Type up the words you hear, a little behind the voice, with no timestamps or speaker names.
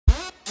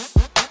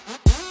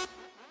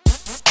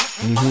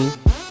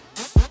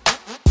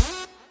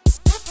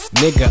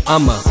Nigga,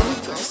 I'm a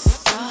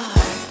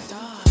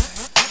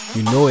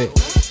you know it.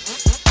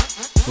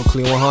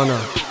 PhilClee1hunna.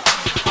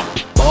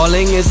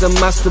 Balling is a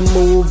master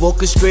move,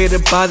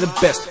 orchestrated by the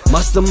best.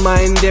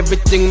 Mastermind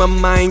everything, my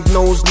mind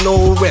knows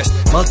no rest.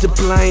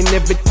 Multiplying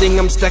everything,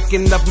 I'm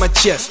stacking up my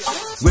chest.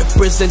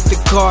 Represent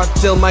the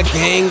cartel, my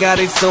gang got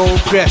its own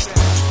crest.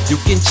 You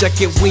can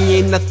check it, we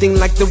ain't nothing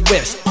like the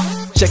rest.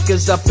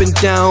 Checkers up and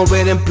down,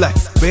 red and black,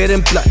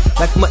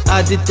 like my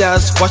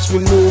Adidas. Watch me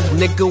move,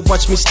 nigga,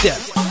 watch me step.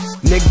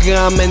 Nigga,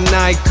 I'm an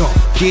icon.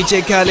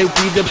 DJ Khaled,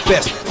 we the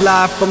best.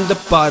 Fly from the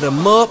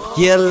bottom up,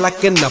 yeah,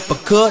 like an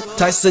uppercut.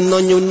 Tyson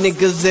on you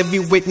niggas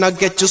heavyweight, now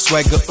get your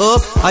swagger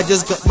up. I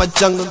just got my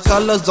jungle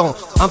colors on.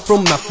 I'm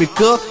from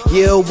Africa,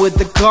 yeah, with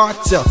the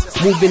cartel.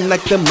 Moving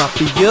like the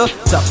mafia.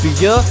 Top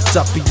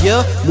of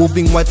ya,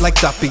 moving white like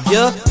top of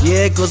ya.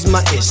 Yeah, cause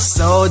my ish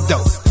so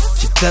dope.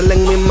 She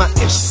telling me my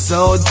ish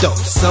so dope,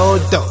 so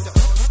dope.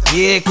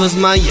 Yeah, cause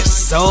my ish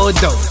so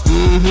dope.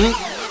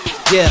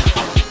 Yeah.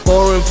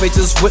 Foreign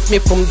faces with me,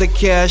 from the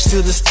cash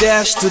to the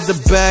stash, to the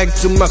bag,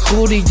 to my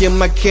hoodie and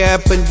my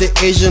cap. And the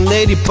Asian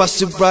lady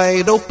bust it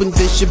right open,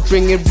 then she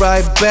bring it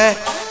right back.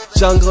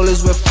 Jungle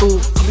is where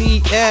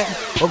PhilClee at,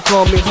 or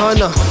call me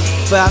Hunna.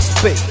 Fast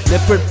spit,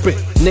 leopard print,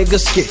 nigga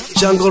skit.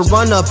 Jungle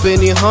runner,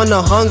 Benny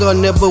Hunna, hunger,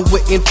 never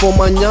waiting for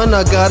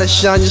manana. Gotta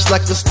shine just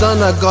like a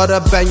stunner,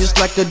 gotta bang just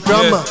like a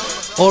drummer,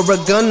 or a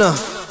gunner.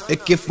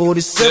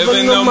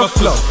 AK-47 on my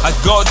flow. I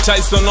got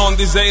Tyson on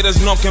these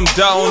haters, knock him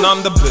down,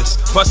 I'm the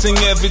best. Passing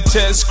every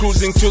test,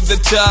 cruising to the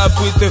top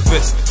with the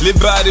vest.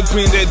 Liberty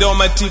printed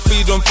on my teeth,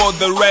 freedom for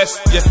the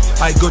rest. Yeah,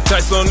 I got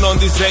Tyson on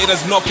these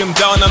haters, knock him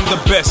down, I'm the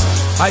best.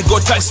 I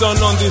got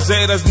Tyson on these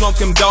haters, knock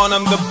him down,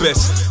 I'm the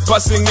best.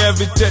 Passing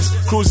every test,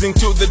 cruising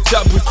to the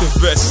top with the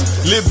vest.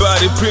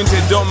 Liberty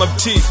printed on my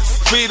teeth,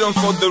 freedom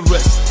for the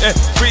rest. Yeah,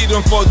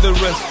 freedom for the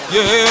rest.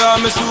 Yeah,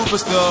 I'm a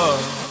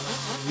superstar.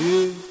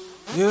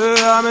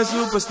 Yeah, I'm a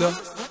superstar.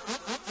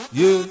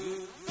 Yeah,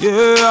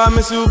 I'm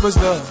a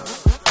superstar.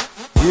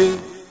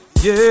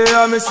 Yeah,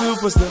 I'm a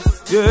superstar.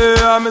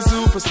 Yeah, I'm a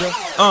superstar.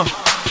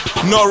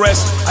 No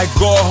rest, I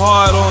go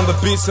hard on the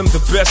beats, I'm the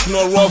best,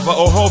 no rover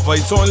or hover,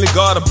 it's only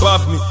God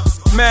above me.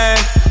 Man,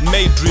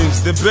 made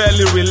dreams, they're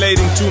barely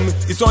relating to me.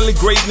 It's only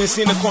greatness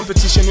in a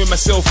competition with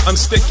myself. I'm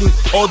sticking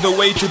all the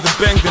way to the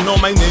bank, they know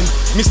my name.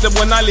 Mr.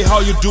 Wanali, how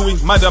you doing?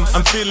 Madam,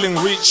 I'm feeling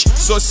rich.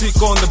 So sick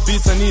on the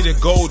beats, I need a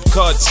gold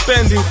card.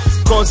 Spending,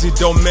 cause it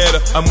don't matter,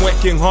 I'm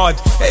working hard.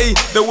 Hey,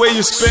 the way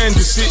you spend,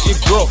 you see it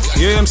grow.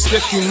 Yeah, I'm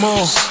stacking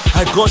more.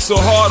 I go so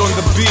hard on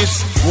the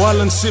beats while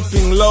I'm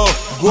sipping low.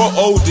 Grow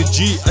older,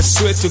 G, I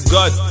swear to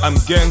God, I'm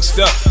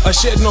gangster. I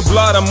shed no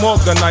blood, I'm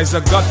organized,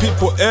 I got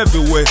people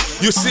everywhere.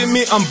 You see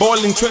me, I'm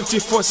balling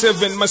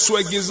 24/7, my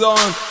swag is on.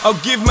 I'll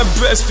give my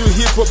best to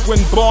hip-hop when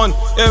born,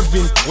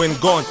 Evan when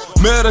gone.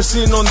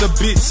 Medicine on the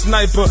beat,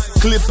 sniper,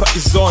 clipper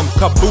is on,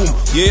 kaboom.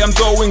 Yeah, I'm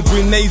throwing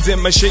grenades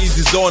and my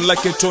shades is on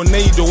like a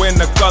tornado when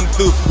I come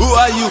through. Who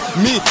are you?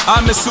 Me,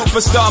 I'm a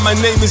superstar, my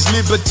name is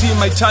Liberty.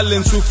 My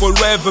talents will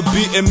forever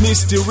be a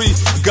mystery.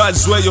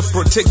 God's way of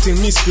protecting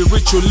me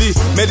spiritually.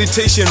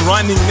 Meditation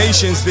running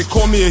nations, they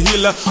call me a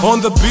healer.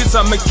 On the beats,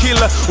 I'm a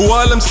killer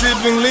while I'm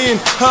sipping lean.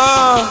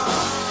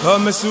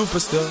 I'm a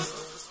superstar.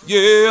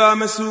 Yeah,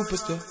 I'm a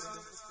superstar.